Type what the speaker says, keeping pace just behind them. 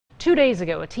2 days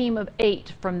ago, a team of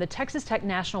 8 from the Texas Tech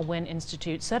National Wind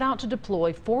Institute set out to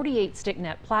deploy 48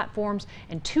 StickNet platforms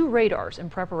and 2 radars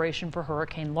in preparation for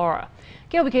Hurricane Laura.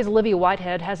 KLBK's Olivia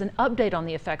Whitehead has an update on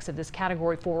the effects of this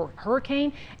Category 4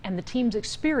 hurricane and the team's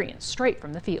experience straight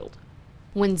from the field.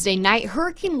 Wednesday night,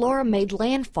 Hurricane Laura made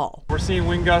landfall. We're seeing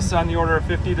wind gusts on the order of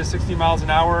 50 to 60 miles an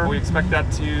hour. We expect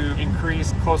that to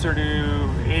increase closer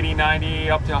to 80, 90,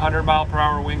 up to 100 mile per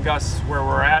hour wind gusts where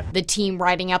we're at. The team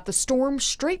riding out the storm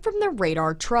straight from their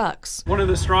radar trucks. One of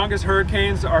the strongest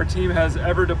hurricanes our team has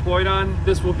ever deployed on.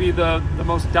 This will be the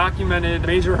most documented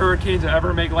major hurricane to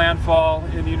ever make landfall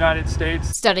in the United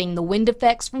States. Studying the wind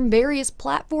effects from various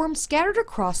platforms scattered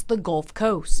across the Gulf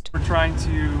Coast. We're trying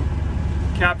to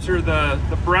capture the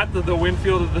breadth of the wind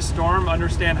field of the storm,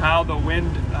 understand how the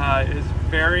wind is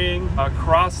varying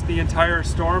across the entire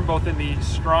storm, both in the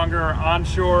stronger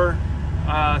onshore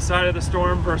side of the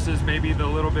storm versus maybe the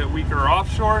little bit weaker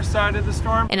offshore side of the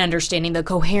storm. And understanding the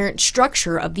coherent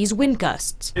structure of these wind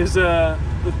gusts. Is the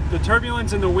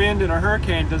turbulence in the wind in a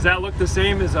hurricane, does that look the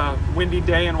same as a windy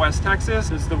day in West Texas?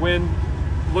 Does the wind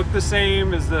look the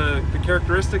same? Is the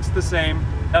characteristics the same?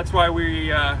 That's why we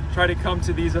try to come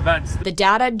to these events. The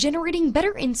data generating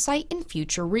better insight in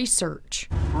future research.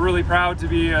 We're really proud to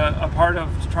be a part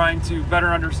of trying to better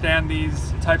understand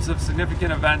these types of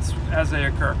significant events as they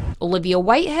occur. Olivia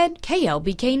Whitehead,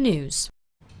 KLBK News.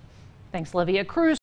 Thanks, Olivia. Crews